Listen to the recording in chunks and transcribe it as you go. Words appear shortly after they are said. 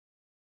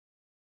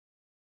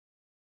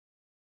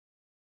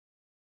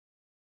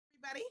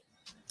everybody.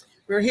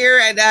 We're here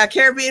at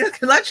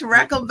CaribVision Lunch.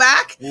 Welcome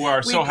back. We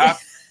are so happy.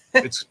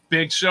 It's a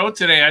big show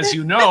today, as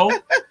you know.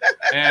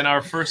 And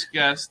our first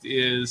guest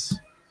is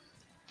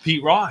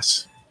Pete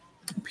Ross.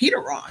 Peter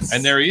Ross.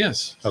 And there he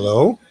is.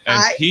 Hello. And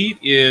Hi. Pete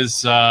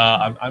is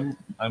I'm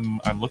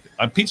looking.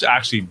 Pete's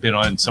actually been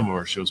on some of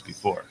our shows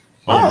before.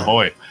 Oh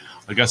boy.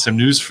 I got some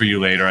news for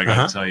you later. I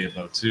got to tell you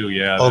about too.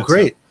 Yeah. Oh,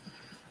 great.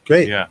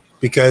 Great. Yeah.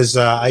 Because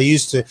I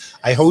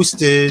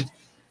hosted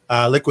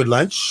Liquid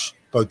Lunch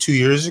about 2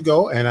 years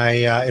ago, and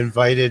I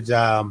invited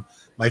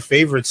my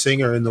favorite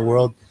singer in the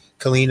world,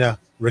 Kalina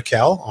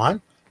Raquel,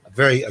 on.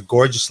 A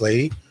gorgeous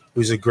lady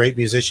who's a great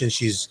musician.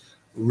 She's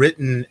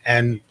written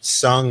and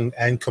sung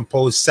and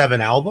composed 7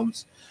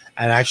 albums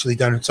and actually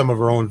done some of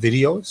her own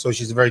videos. So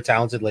she's a very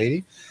talented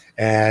lady.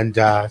 And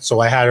so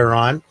I had her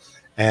on,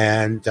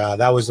 and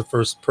that was the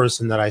first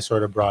person that I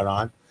sort of brought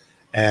on.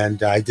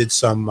 And I did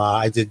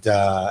MD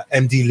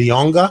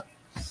Leonga,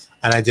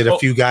 and I did a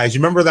few guys. You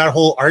remember that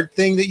whole art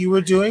thing that you were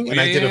doing? And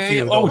I did a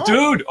few. Oh,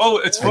 dude. Oh,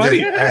 it's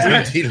funny.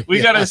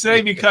 We got to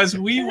say, because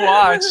we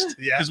watched,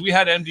 because we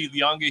had MD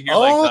Leonga here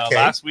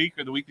last week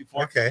or the week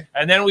before. Okay.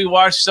 And then we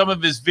watched some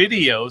of his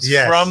videos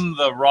from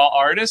the Raw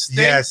Artist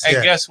thing. Yes.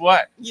 And guess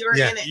what? You're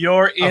in it.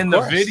 You're in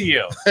the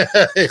video.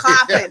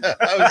 Clapping.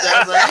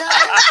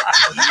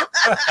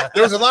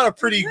 There was a lot of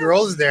pretty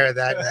girls there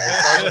that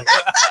night.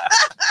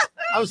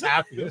 I was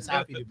happy. I was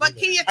happy to be But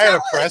can you I had tell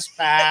a press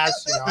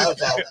pass. You know, I was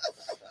all,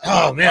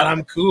 oh man,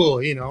 I'm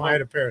cool. You know, I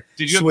had a pair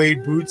of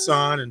suede boots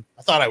on, and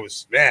I thought I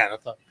was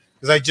because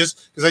I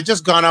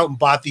just gone out and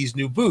bought these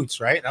new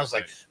boots, right? And I was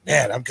like,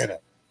 man, I'm gonna.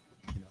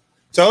 You know.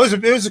 So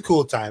it was a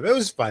cool time. It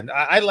was fun.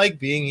 I like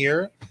being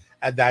here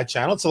at that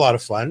channel. It's a lot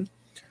of fun.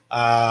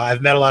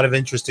 I've met a lot of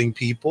interesting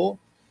people.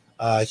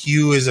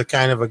 Hugh is a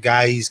kind of a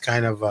guy. He's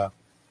kind of a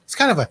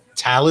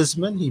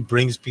talisman. He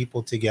brings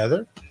people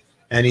together,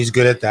 and he's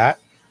good at that.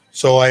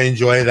 So I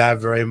enjoy that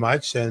very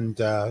much. And,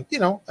 you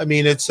know, I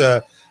mean,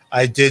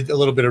 I did a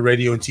little bit of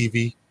radio and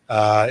TV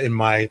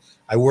I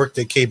worked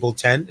at Cable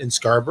 10 in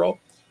Scarborough.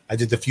 I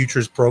did the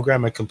Futures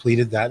program. I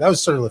completed that. That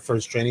was sort of the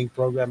first training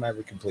program I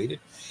ever completed.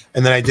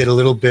 And then I did a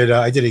little bit,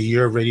 I did a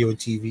year of radio and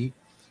TV.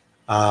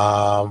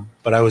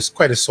 But I was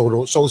quite a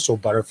social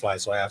butterfly.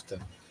 So I have to,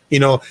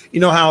 you know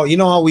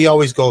how we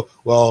always go,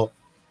 well,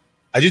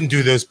 I didn't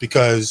do this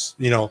because,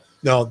 no,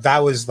 that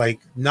was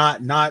like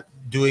not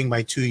doing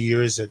my 2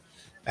 years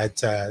at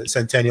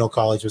Centennial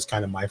College was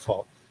kind of my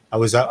fault. I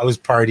was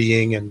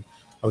partying, and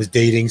I was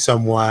dating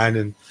someone,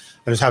 and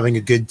I was having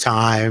a good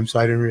time, so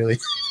I didn't really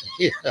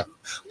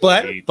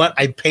but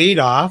I paid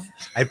off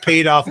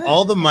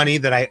all the money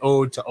that I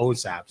owed to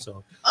OSAP.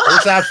 So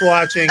OSAP's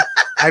watching.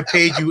 I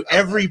paid you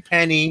every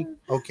penny,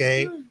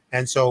 okay?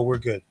 And so we're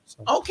good.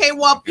 So, okay,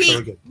 well,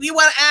 Pete, we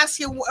want to ask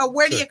you,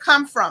 where do you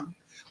come from?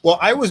 Well,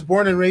 I was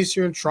born and raised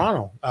here in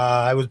Toronto.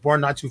 I was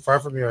born not too far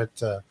from here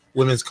at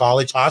Women's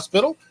College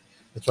Hospital.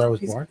 That's where I was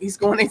born. He's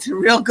going into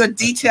real good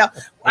detail.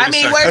 I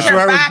mean, where's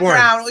your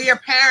background? Your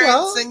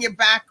parents and your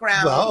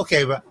background. Well,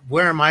 okay, but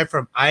where am I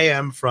from? I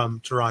am from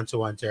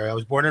Toronto, Ontario. I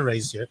was born and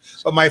raised here.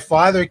 But my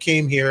father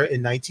came here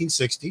in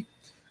 1960.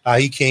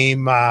 He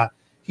came.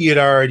 He had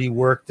already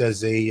worked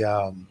as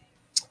a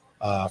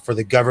for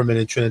the government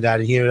in Trinidad,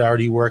 and he had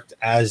already worked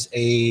as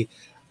a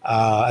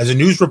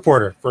news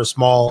reporter for a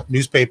small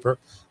newspaper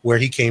where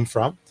he came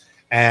from,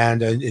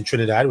 and in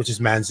Trinidad, which is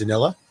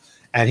Manzanilla.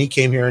 And he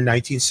came here in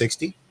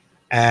 1960.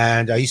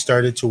 And he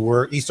started to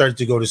work. He started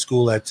to go to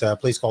school at a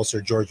place called Sir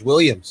George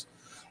Williams,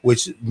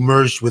 which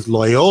merged with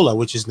Loyola,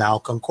 which is now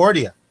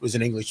Concordia. It was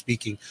an English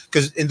speaking,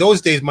 because in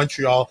those days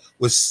Montreal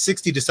was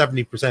 60 to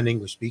 70%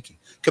 English speaking.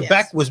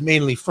 Quebec was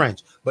mainly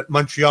French, but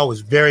Montreal was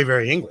very,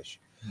 very English,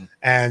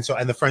 and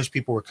the French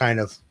people were kind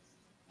of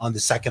on the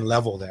second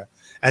level there.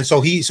 And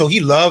so he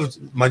loved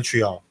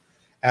Montreal.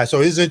 So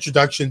his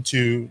introduction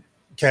to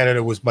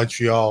Canada was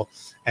Montreal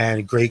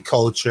and great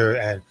culture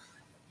and.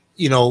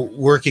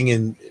 Working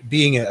and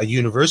being a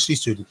university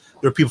student,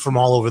 there were people from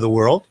all over the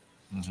world,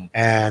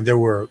 and there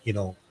were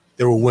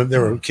women,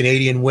 there were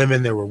Canadian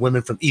women, there were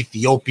women from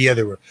Ethiopia,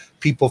 there were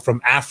people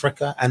from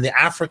Africa, and the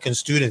African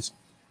students,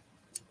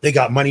 they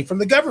got money from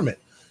the government,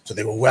 so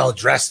they were well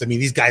dressed. I mean,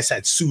 these guys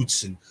had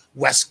suits and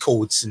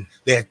waistcoats, and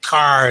they had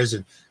cars,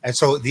 and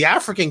so the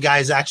African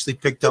guys actually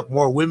picked up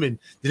more women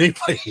than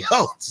anybody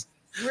else.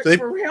 So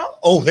for real?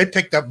 Oh, they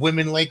picked up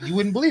women like you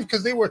wouldn't believe,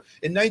 because they were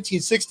in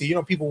 1960.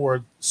 People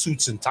wore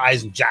suits and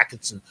ties and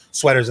jackets and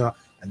sweaters, and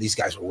these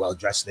guys were well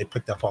dressed. They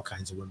picked up all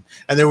kinds of women,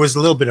 and there was a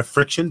little bit of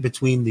friction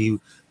between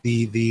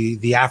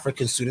the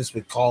African students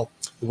would call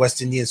the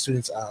West Indian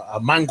students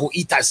mango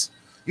eaters.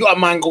 You are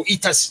mango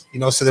eaters,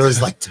 So there was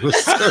there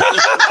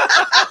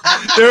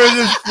was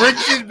this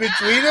friction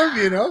between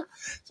them,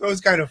 So it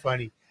was kind of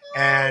funny,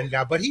 and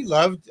but he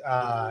loved,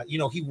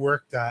 he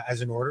worked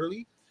as an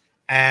orderly.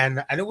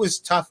 And it was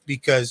tough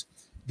because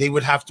they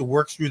would have to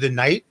work through the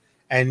night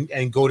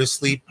and go to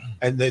sleep,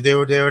 and they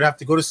would have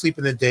to go to sleep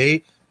in the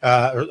day.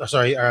 Go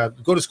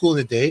to school in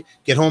the day,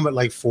 get home at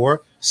like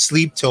 4,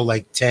 sleep till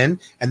like 10,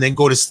 and then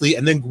go to sleep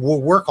and then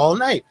work all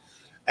night.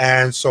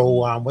 And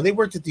so when they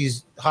worked at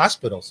these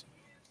hospitals,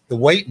 the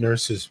white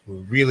nurses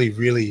were really,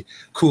 really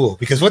cool,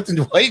 because what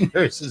the white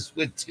nurses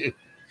would do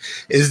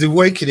is the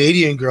white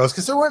Canadian girls,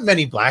 because there weren't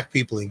many black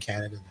people in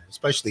Canada,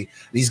 especially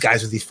these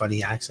guys with these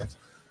funny accents.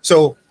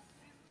 So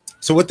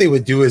what they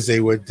would do is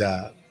they were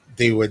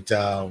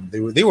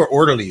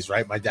orderlies,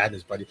 right? My dad and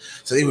his buddy.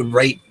 So they would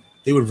write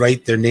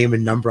their name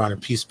and number on a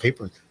piece of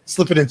paper,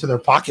 slip it into their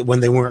pocket when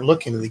they weren't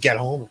looking, and they get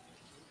home.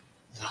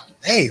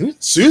 Hey, who's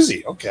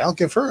Susie? Okay, I'll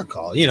give her a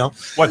call. You know.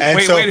 What?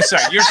 Wait a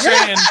second.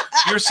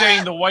 You're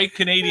saying the white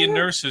Canadian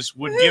nurses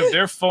would give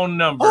their phone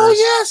numbers? Oh,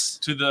 yes.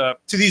 To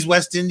these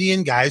West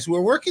Indian guys who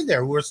were working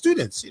there, who were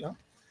students. You know,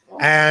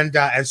 and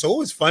so it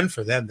was fun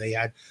for them. They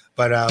had,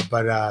 but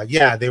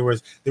yeah, there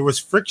was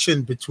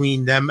friction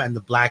between them and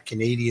the black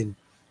Canadian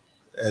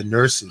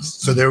nurses.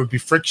 So there would be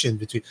friction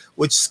between,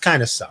 which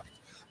kind of sucked.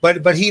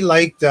 But he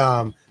liked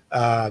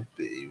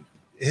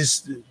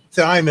his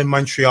time in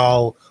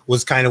Montreal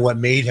was kind of what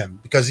made him,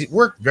 because he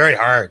worked very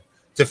hard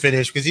to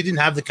finish, because he didn't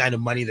have the kind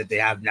of money that they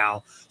have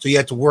now. So you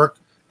had to work,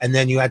 and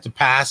then you had to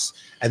pass,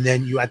 and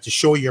then you had to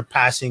show your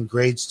passing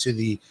grades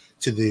to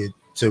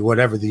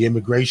whatever, the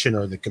immigration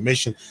or the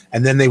commission,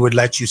 and then they would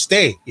let you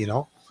stay, you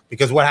know,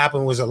 because what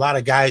happened was a lot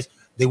of guys,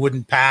 they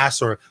wouldn't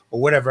pass or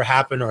whatever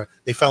happened, or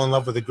they fell in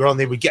love with a girl and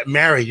they would get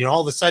married. You know,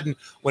 all of a sudden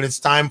when it's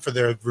time for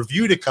their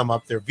review to come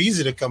up, their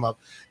visa to come up,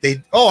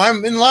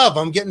 I'm in love,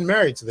 I'm getting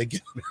married. So they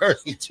get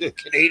married to a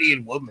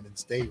Canadian woman and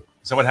stay.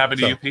 So what happened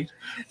to you, Pete?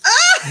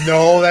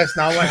 No, that's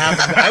not what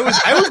happened. I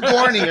was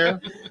born here.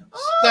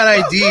 Got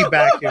ID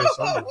back here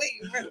somewhere.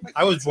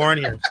 I was born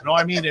here. No,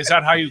 I mean, is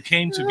that how you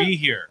came to be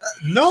here?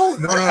 No.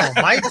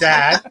 My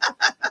dad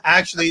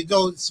actually,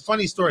 though, it's a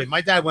funny story. My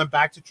dad went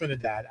back to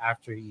Trinidad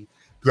after he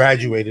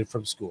graduated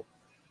from school.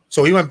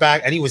 So he went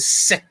back and he was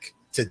sick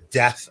to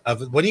death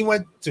of it. When he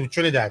went to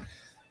Trinidad,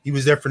 he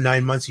was there for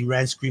 9 months. He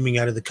ran screaming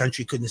out of the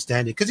country, couldn't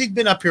stand it, because he'd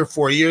been up here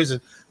 4 years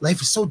and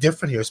life is so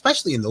different here,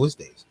 especially in those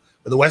days.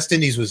 But the West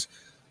Indies was,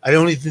 I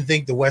don't even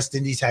think the West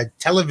Indies had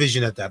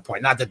television at that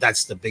point. Not that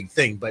that's the big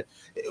thing, but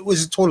it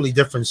was totally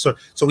different. So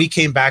he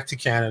came back to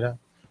Canada,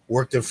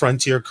 worked at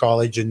Frontier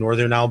College in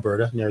northern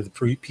Alberta near the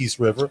Peace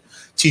River,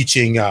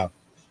 teaching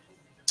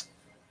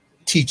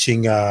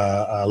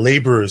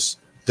laborers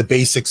the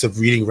basics of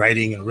reading,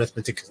 writing, and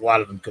arithmetic, because a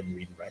lot of them couldn't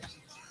read and write.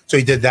 So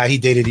he did that. He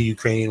dated a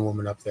Ukrainian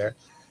woman up there,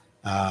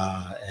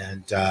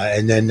 and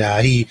then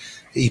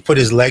he put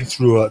his leg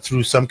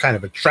through some kind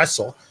of a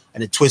trestle,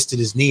 and it twisted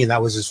his knee, and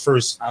that was his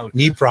first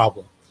knee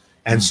problem.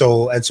 And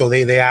so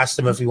they asked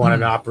him if he wanted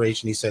an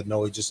operation. He said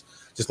no. He just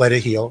let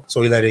it heal.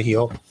 So he let it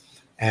heal,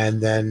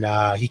 and then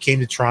he came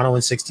to Toronto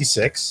in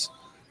 '66,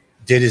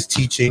 did his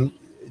teaching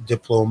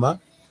diploma,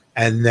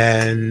 and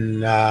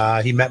then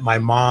he met my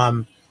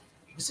mom.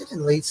 Was it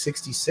in late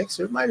 '66,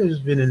 or it might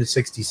have been in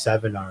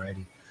 '67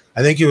 already?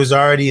 I think he was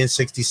already in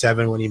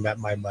 '67 when he met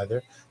my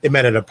mother. They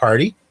met at a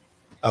party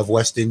of the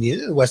West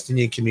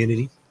Indian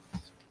community.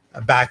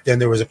 Back then,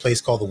 there was a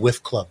place called the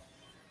Whiff Club,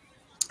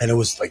 and it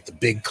was like the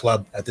big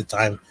club at the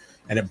time,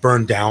 and it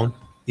burned down.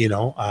 You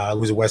know, it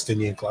was a West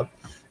Indian club.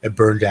 It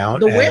burned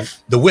down. The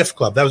Whiff? The Whiff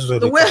Club. That was what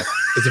they called it.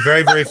 It's a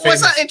very, very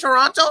famous. Was that in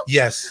Toronto?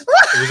 Yes.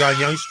 It was on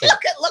Young Street.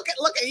 Look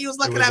at he was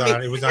looking at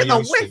me. It was on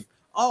Young Street.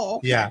 Oh,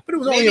 okay. Yeah, but it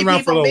was only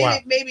around for a little while.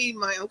 Maybe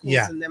my uncles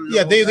and them.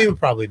 Yeah, they would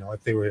probably know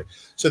if they were.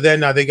 So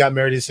then they got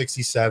married in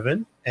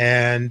 '67,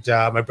 and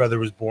my brother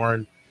was born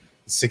in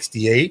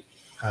 '68.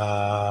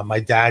 My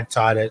dad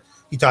taught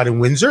in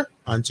Windsor,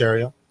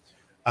 Ontario.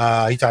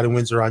 He taught in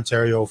Windsor,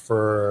 Ontario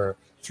for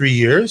 3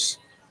 years,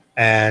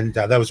 and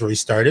that was where he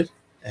started.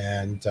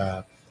 And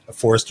a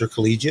Forester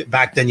Collegiate.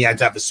 Back then, you had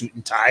to have a suit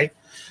and tie,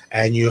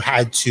 and you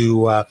had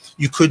to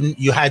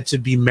you had to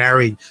be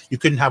married. You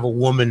couldn't have a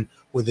woman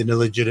with an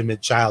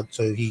illegitimate child.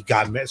 So he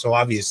got married. So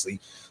obviously,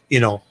 you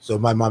know, so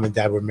my mom and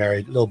dad were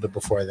married a little bit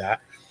before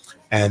that.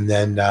 And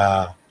then,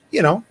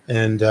 you know,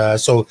 and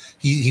so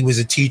he was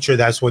a teacher.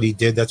 That's what he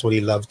did. That's what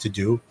he loved to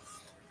do.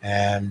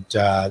 And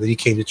then he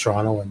came to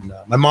Toronto, and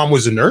my mom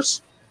was a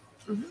nurse.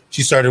 Mm-hmm.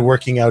 She started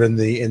working out in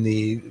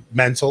the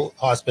mental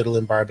hospital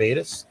in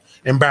Barbados.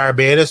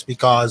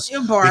 Because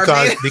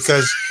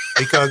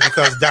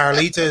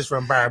Darlita is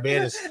from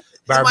Barbados.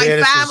 My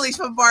family's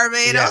from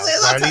Barbados.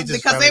 Yeah,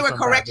 because they would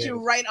correct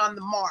you right on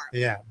the mark.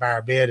 Yeah,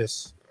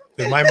 Barbados.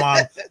 Because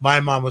my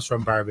mom was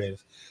from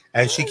Barbados,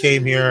 and she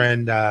came here,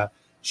 and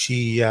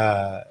she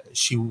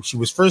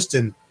was first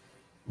in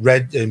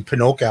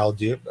Pinoque,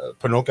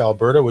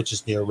 Alberta, which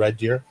is near Red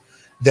Deer.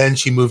 Then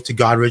she moved to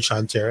Goderich,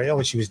 Ontario,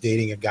 and she was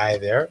dating a guy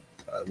there,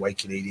 a white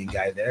Canadian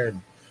guy there,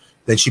 and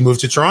then she moved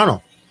to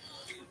Toronto.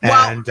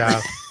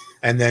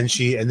 And then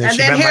she met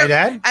my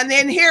dad. And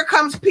then here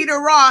comes Peter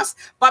Ross.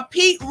 But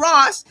Pete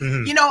Ross,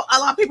 you know, a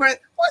lot of people are,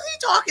 what's he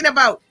talking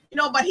about? You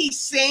know, but he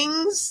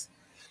sings.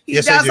 He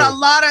does a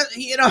lot of,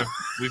 you know.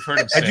 We've heard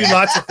him sing. I do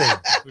lots of things.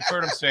 We've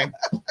heard him sing.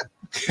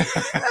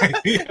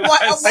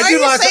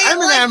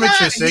 I'm an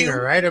amateur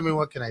singer, right? I mean,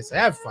 what can I say?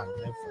 I have fun.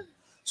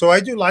 So I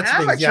do lots of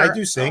things. Yeah, I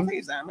do sing.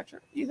 He's amateur.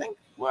 You think?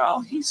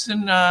 Well, he's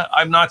in.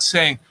 I'm not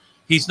saying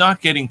he's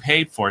not getting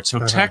paid for it. So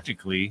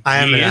technically,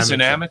 he is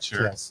an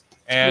amateur. Yes.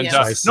 And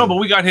no, but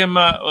we got him.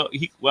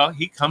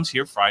 He comes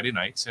here Friday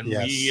nights, and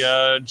we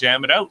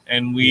jam it out.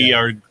 And we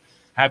are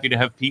happy to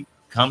have Pete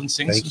come and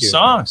sing some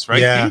songs,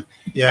 right? Yeah,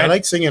 Pete? yeah. I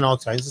like singing all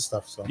kinds of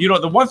stuff. So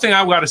the one thing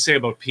I've got to say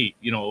about Pete,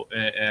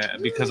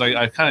 because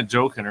I kind of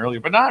joking earlier,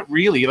 but not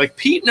really. Like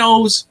Pete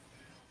knows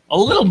a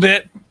little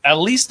bit, at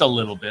least a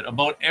little bit,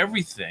 about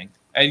everything,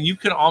 and you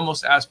can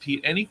almost ask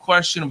Pete any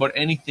question about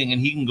anything,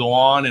 and he can go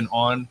on and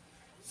on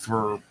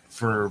for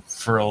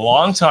a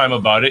long time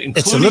about it.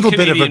 It's a little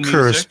bit of a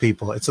curse,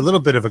 people. It's a little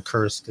bit of a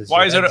curse.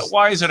 Why is it a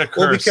curse?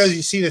 Well, because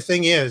you see, the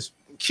thing is,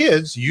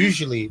 kids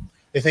usually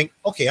they think,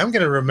 okay, I'm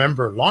going to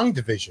remember long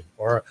division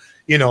or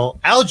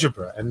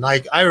algebra, and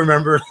like I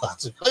remember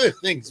lots of other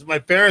things. My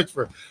parents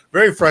were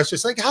very frustrated.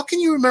 It's like, how can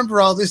you remember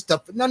all this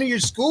stuff but none of your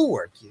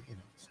schoolwork?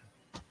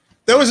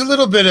 There was a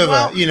little bit of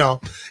my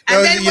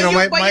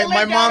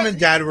mom and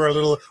dad were a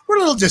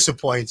little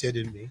disappointed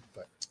in me.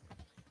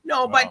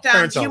 No, but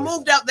you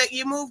moved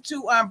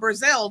to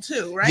Brazil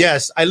too, right?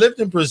 Yes, I lived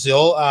in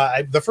Brazil.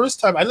 The first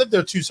time I lived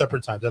there 2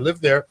 separate times. I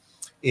lived there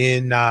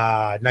in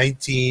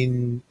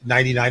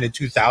 1999 and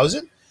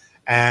 2000,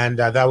 and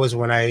that was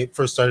when I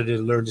first started to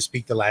learn to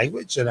speak the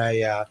language. And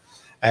I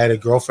had a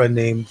girlfriend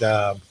named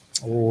what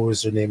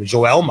was her name?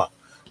 Joelma.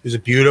 She was a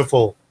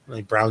beautiful,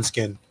 brown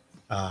skinned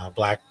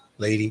black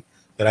lady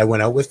that I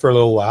went out with for a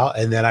little while,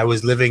 and then I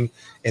was living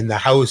in the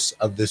house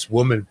of this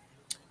woman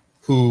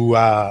who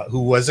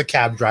was a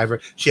cab driver.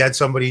 She had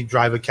somebody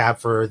drive a cab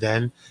for her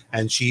then,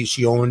 and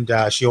she owned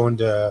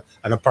an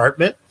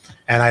apartment,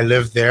 and I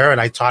lived there, and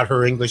I taught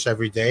her English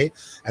every day,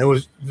 and it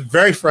was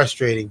very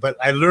frustrating, but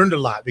I learned a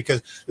lot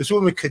because this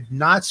woman could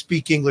not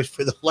speak English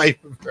for the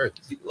life of her.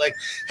 Like,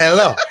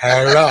 hello,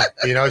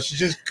 she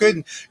just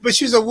couldn't. But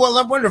she's a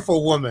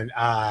wonderful woman.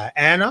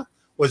 Anna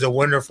was a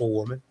wonderful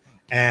woman.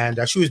 And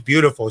she was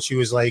beautiful. She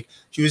was in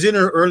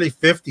her early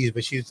 50s,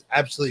 but she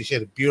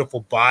had a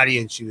beautiful body,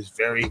 and she was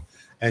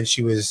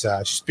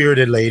a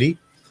spirited lady,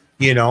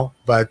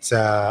 but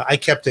I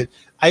kept it.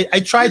 I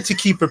tried to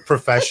keep it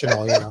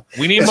professional,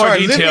 We need more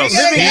details.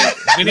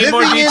 We need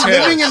more details.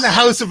 Living in the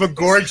house of a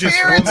gorgeous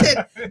woman.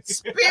 Spirited.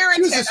 She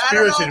was a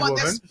spirited woman.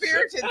 The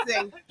spirited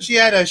thing. She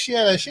had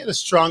a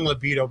strong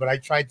libido, but I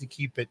tried to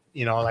keep it,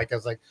 I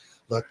was like,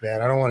 look,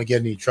 man, I don't want to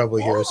get in any trouble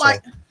here.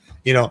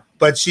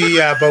 But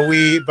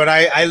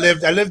I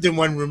lived in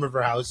one room of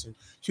her house, and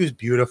she was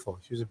beautiful.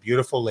 She was a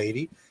beautiful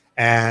lady,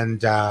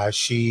 and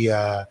she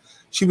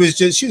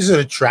was an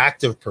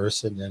attractive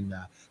person, and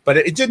but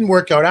it didn't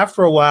work out.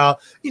 After a while,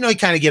 you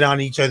kind of get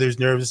on each other's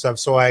nerves and stuff.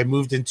 So I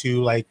moved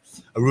into like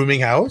a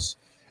rooming house,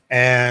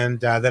 and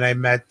then I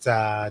met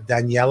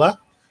Daniela,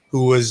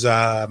 who was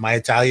my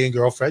Italian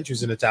girlfriend. She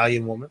was an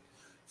Italian woman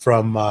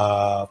from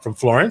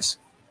Florence,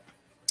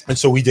 and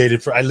so we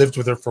dated I lived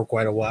with her for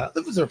quite a while.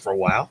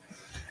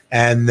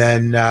 And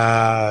then,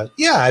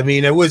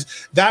 it was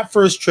that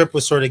first trip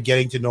was sort of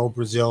getting to know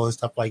Brazil and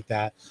stuff like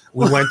that.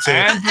 We went to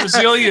and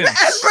Brazilians,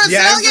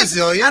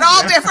 and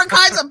all different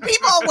kinds of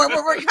people.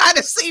 We're kind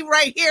of see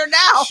right here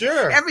now.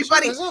 Sure,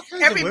 everybody. Women,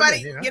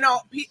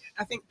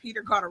 I think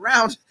Peter got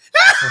around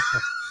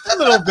a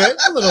little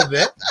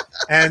bit.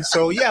 And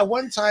so,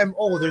 one time,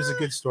 there's a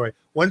good story.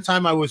 One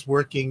time I was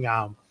working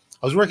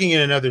in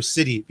another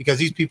city because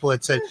these people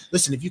had said,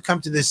 listen, if you come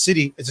to this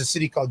city, it's a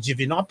city called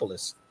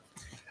Divinopolis.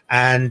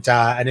 And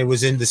it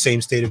was in the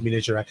same state of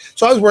Minas Gerais.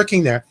 So I was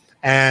working there,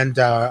 and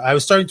I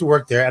was starting to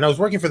work there, and I was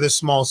working for this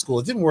small school.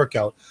 It didn't work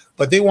out,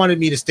 but they wanted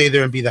me to stay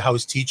there and be the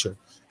house teacher,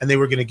 and they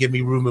were going to give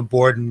me room and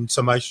board and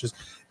some extras.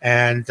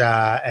 And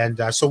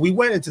so we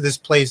went into this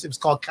place. It was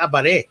called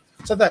Cabaret.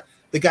 So that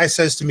the guy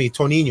says to me,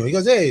 Toninho, he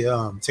goes, hey,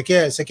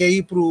 você quer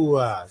ir por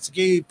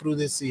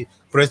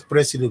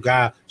esse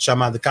lugar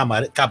chamado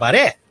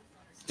Cabaret?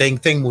 Tem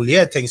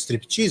mulher, tem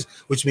striptease,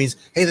 which means,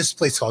 hey, this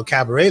place called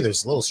Cabaret.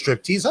 There's a little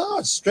striptease. Oh,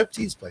 it's a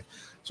striptease place.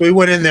 So we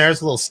went in there.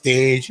 It's a little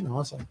stage. I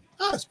was like,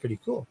 oh, that's pretty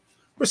cool.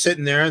 We're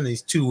sitting there, and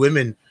these two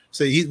women.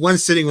 So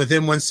one's sitting with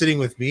him, one's sitting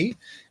with me,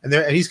 and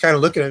he's kind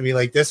of looking at me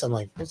like this. I'm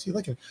like, what's he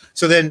looking at?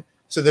 So then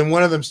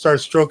one of them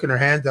starts stroking her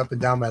hand up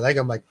and down my leg.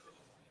 I'm like,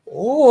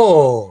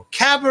 oh,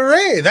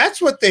 Cabaret.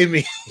 That's what they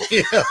mean.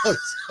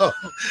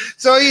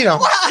 So make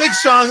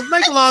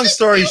a long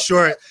story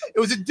short, it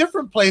was a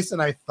different place than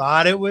I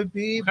thought it would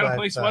be. What kind of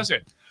place was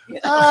it?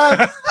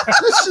 Let's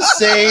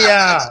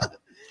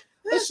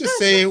just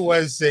say it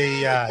was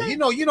a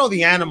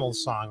the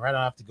Animals song, right? I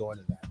don't have to go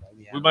into that. Right?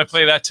 We might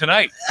play that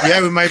tonight.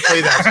 Yeah, we might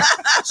play that.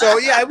 So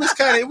it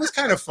was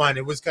kind of fun.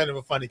 It was kind of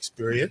a fun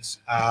experience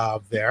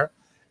there.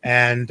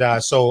 And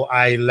so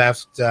I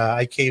left.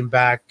 I came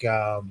back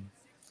in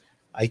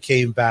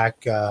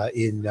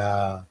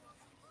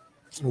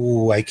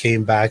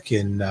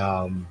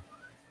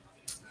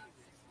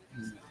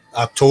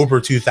October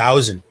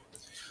 2000,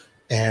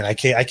 and I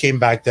came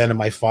back then, and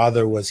my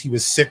father was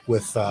sick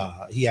with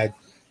he had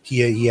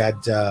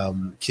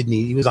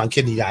kidney. He was on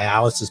kidney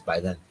dialysis by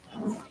then,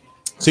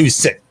 so he was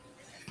sick,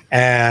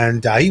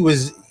 and he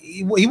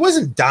he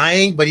wasn't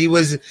dying, but he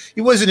wasn't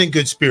in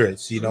good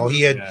spirits. You know,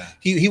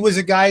 he was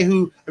a guy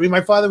who, I mean,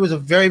 my father was a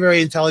very,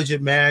 very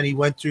intelligent man. He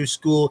went through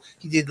school.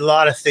 He did a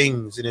lot of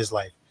things in his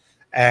life.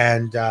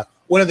 And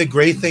one of the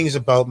great things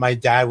about my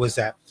dad was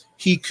that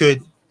he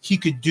could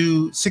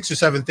do 6 or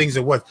 7 things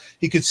at once.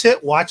 He could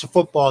sit, watch a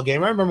football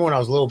game. I remember when I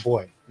was a little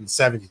boy in the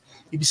 70s,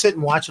 he'd be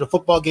sitting watching a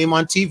football game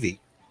on TV,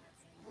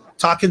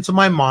 talking to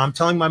my mom,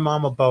 telling my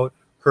mom about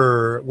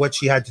what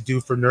she had to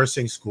do for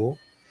nursing school.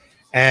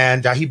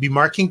 And he'd be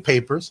marking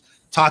papers,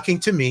 talking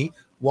to me,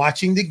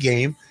 watching the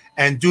game,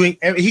 and doing.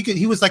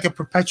 He was like a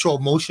perpetual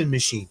motion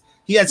machine.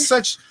 He had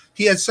such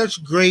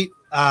great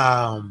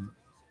what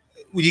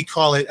do you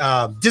call it,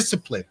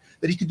 discipline,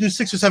 that he could do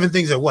 6 or 7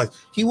 things at once.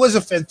 He was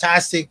a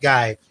fantastic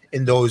guy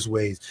in those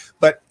ways.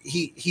 But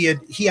he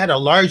had a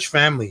large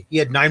family. He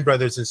had 9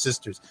 brothers and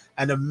sisters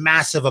and a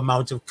massive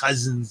amount of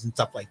cousins and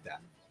stuff like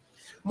that.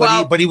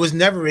 But he was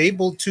never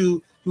able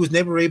to. He was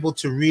never able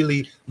to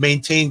really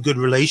maintain good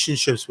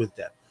relationships with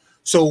them.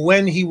 So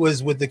when he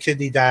was with the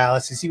kidney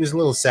dialysis, he was a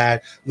little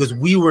sad because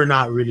we were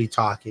not really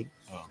talking.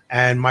 Oh.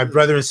 And my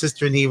brother and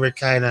sister and he were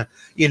kind of,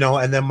 you know,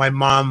 and then my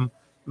mom,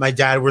 my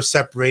dad were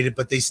separated,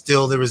 but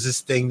there was this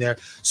thing there.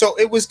 So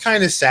it was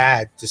kind of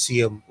sad to see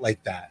him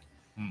like that.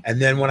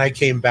 And then when I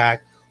came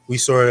back, we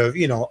sort of,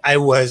 you know, I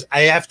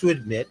have to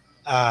admit,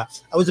 I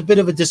was a bit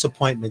of a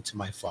disappointment to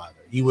my father.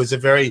 He was a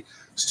very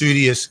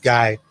studious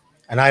guy,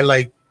 and I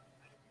like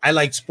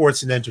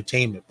sports and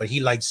entertainment, but he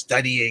liked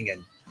studying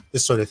and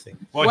this sort of thing.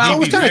 Well,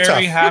 he'd be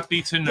very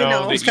happy to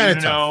know that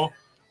you know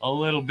a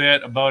little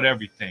bit about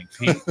everything,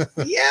 Pete.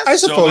 Yeah, I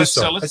suppose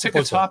so. So let's pick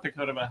a topic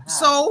out of a hat.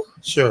 So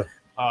sure.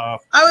 I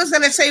was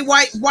gonna say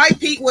why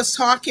Pete was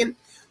talking.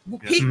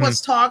 Pete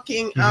was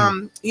talking.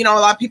 You know,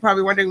 a lot of people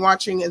probably wondering,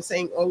 watching, and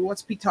saying, "Oh,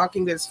 what's Pete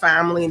talking to his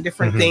family and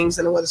different things,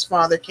 and where his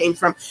father came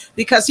from?"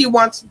 Because he's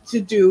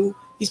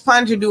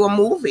planning to do a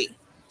movie.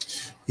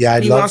 Yeah,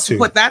 I'd love to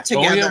put that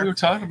together. Oh, yeah, we were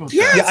talking about that.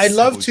 Yeah,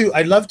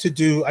 I'd love to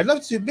do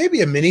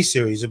maybe a mini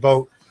series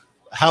about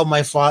how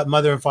my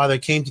mother and father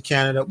came to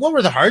Canada. What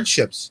were the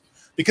hardships?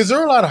 Because there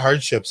are a lot of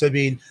hardships. I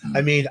mean,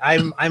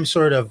 I'm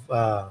sort of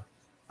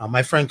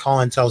my friend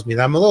Colin tells me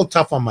that I'm a little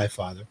tough on my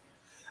father.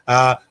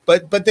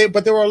 But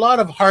there were a lot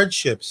of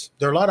hardships.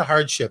 There are a lot of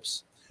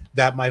hardships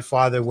that my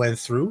father went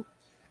through,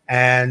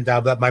 and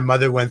that my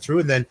mother went through.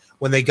 And then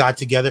when they got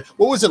together,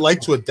 what was it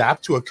like to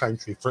adapt to a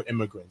country for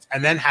immigrants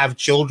and then have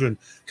children?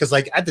 Because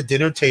like at the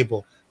dinner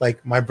table,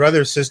 like my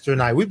brother, sister,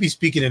 and I, we'd be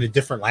speaking in a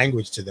different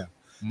language to them.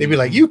 They'd be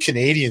like, "You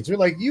Canadians," we're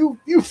like, "You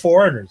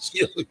foreigners,"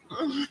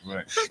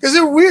 right? Because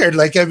they're weird.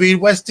 Like, I mean,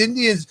 West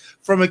Indians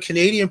from a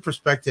Canadian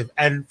perspective,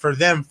 and for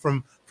them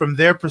from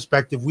their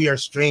perspective, we are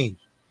strange.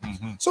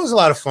 So it was a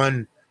lot of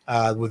fun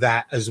with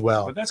that as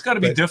well. But that's got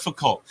to be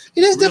difficult.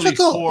 It is really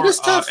difficult. For, it is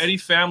tough. Any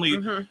family,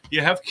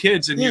 you have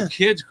kids, and your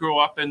kids grow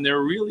up, and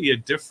they're really a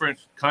different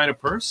kind of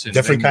person.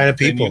 Different kind of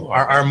people.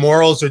 Our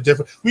morals are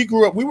different. We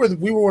grew up. We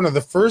were one of the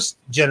first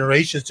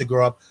generations to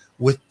grow up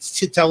with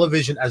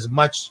television as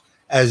much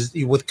as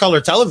with color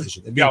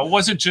television. I mean, it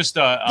wasn't just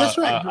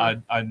a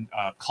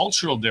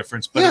cultural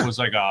difference, but it was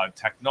like a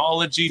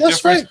technology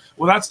difference. Right.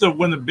 Well, that's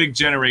when the big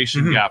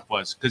generation gap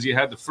was, because you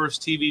had the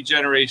first TV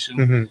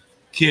generation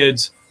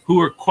kids who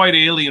were quite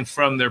alien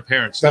from their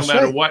parents, no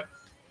matter what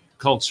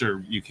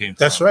culture you came from.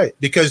 That's right,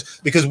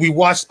 because we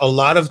watched a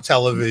lot of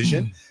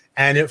television,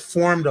 and it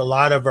formed a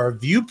lot of our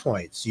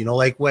viewpoints. You know,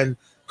 like when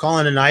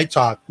Colin and I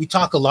talk, we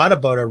talk a lot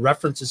about our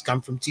references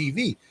come from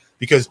TV.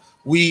 Because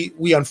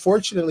we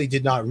unfortunately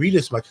did not read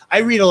as much.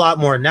 I read a lot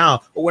more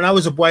now, but when I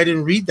was a boy, I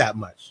didn't read that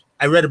much.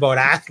 I read about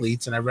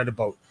athletes and I read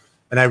about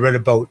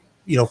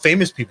you know,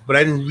 famous people, but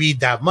I didn't read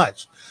that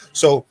much.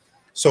 So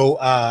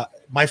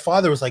my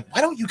father was like,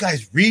 "Why don't you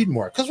guys read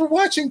more? Because we're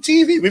watching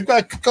TV. We've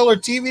got color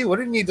TV. What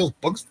do you need those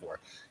books for?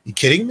 You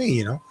kidding me?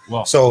 You know."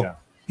 Well,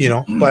 you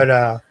know,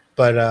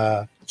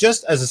 but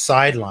just as a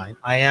sideline,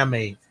 I am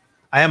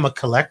a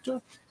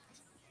collector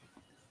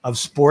of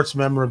sports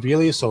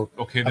memorabilia, so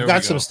I've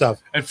got some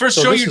stuff. And first,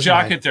 show your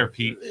jacket there,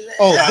 Pete.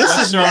 Oh,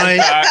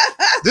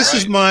 this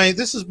is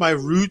my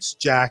Roots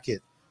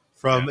jacket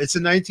from. It's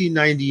a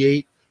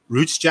 1998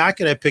 Roots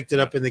jacket. I picked it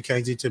up in the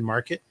Kensington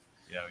Market.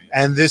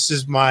 And this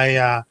is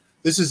my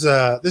this is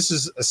a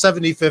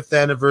 75th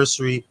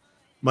anniversary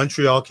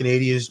Montreal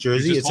Canadiens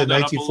jersey. It's a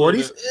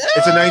 1940s.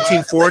 It's a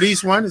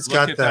 1940s one. It's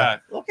got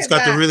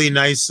the really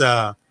nice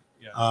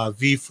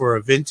V for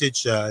a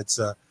vintage.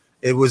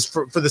 It was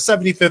for the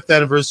 75th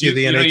anniversary of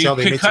the NHL.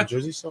 They made some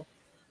jerseys. So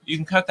you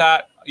can cut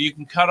that. You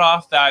can cut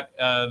off that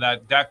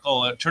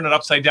decal, turn it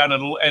upside down,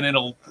 and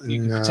it'll.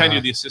 You can pretend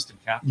you're the assistant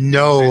captain.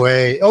 No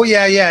way. Oh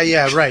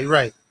yeah.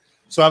 Right.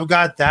 So I've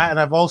got that, and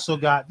I've also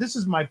got. This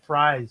is my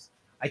prize.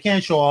 I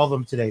can't show all of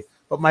them today,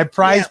 but my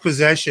prized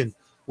possession,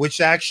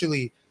 which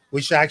actually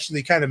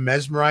kind of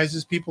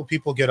mesmerizes people.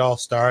 People get all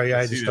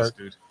starry-eyed.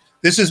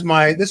 This is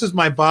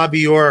my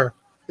Bobby Orr.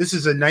 This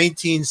is a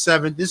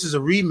 1970. This is a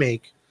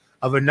remake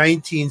of a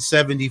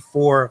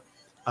 1974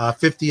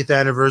 50th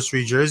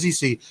anniversary jersey.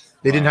 See,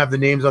 they didn't have the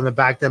names on the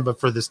back then, but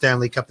for the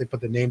Stanley Cup, they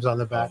put the names on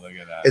the back. Oh, look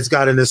at that. It's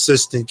got an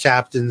assistant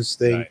captain's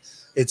thing.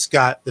 Nice. It's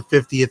got the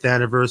 50th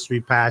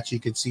anniversary patch. You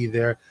can see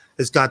there.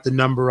 It's got the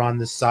number on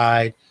the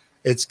side.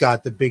 It's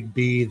got the big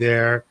B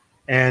there,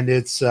 and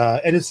it's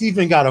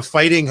even got a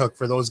fighting hook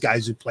for those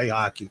guys who play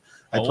hockey.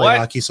 I play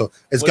hockey, so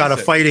it's got a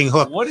fighting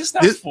hook. What is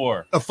that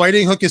for? A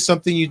fighting hook is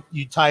something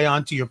you tie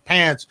onto your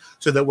pants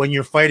so that when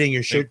you're fighting,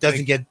 your shirt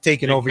doesn't get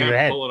taken over your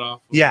head. Pull it off.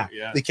 Yeah,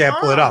 they can't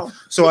pull it off.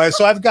 So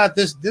I've got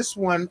this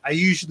one. I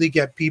usually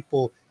get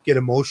people get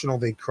emotional.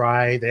 They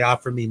cry. They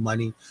offer me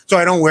money. So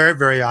I don't wear it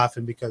very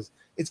often because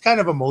it's kind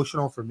of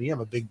emotional for me. I'm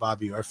a big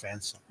Bobby Orr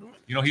fan, so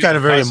he's kind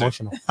of very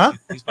emotional. Huh?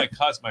 He's my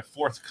cousin, my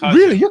fourth cousin.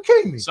 Really? You're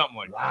kidding me? Something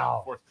like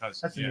that. Fourth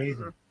cousin. That's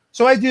amazing.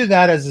 So I do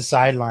that as a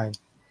sideline.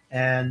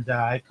 And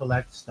I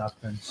collect stuff,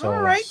 and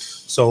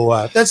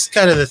so that's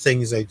kind of the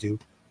things I do.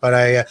 But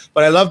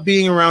I love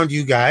being around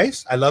you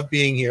guys. I love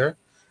being here.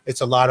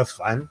 It's a lot of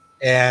fun,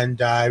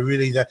 and I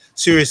really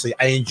seriously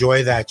I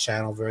enjoy that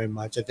channel very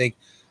much. I think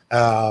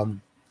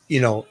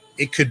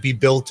it could be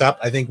built up.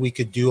 I think we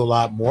could do a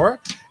lot more,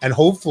 and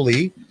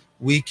hopefully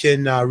we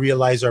can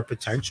realize our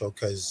potential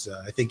because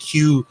I think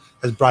Hugh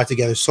has brought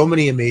together so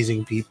many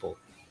amazing people,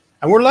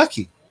 and we're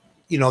lucky,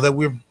 that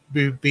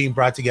we're being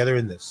brought together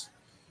in this.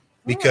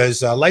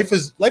 Because life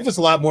is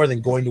a lot more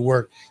than going to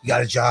work. You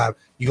got a job,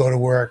 you go to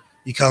work,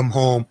 you come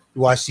home,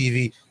 you watch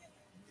TV.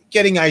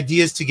 Getting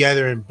ideas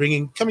together and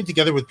coming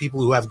together with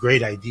people who have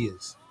great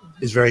ideas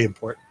is very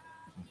important.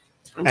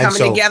 And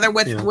coming together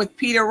with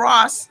Peter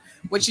Ross,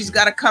 which he's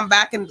got to come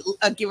back and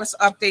give us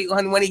an update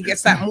on when he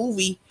gets that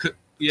movie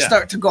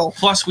start to go.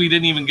 Plus, we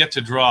didn't even get to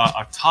draw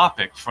a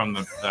topic from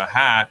the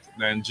hat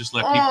and just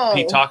let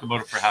Pete talk about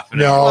it for half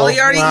an hour. Well, he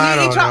already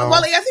talked.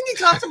 Well, I think he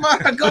talked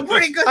about it. Go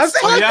pretty good.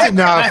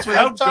 That's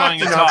without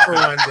drawing a topic. For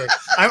one day.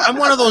 I'm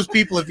one of those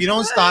people. If you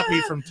don't stop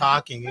me from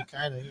talking, it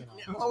kind of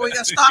Well, we're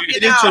gonna stop you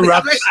now.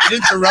 It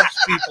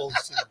interrupts people.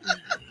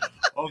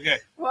 Okay.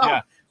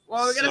 Well,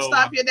 we're gonna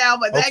stop you now.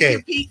 But thank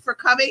you, Pete, for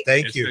coming.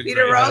 Thank you,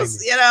 Peter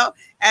Rose.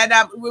 And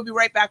we'll be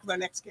right back with our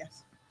next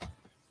guest.